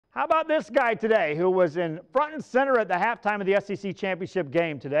How about this guy today who was in front and center at the halftime of the SEC championship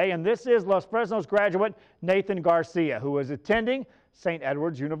game today? And this is Los Fresnos graduate Nathan Garcia, who was attending St.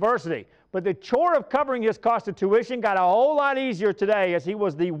 Edward's University. But the chore of covering his cost of tuition got a whole lot easier today as he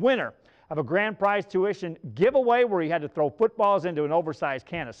was the winner of a grand prize tuition giveaway where he had to throw footballs into an oversized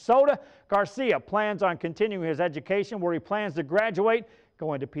can of soda. Garcia plans on continuing his education where he plans to graduate,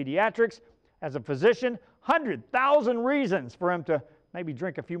 go into pediatrics. As a physician, 100,000 reasons for him to maybe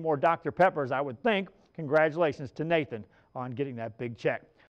drink a few more Dr. Peppers, I would think. Congratulations to Nathan on getting that big check.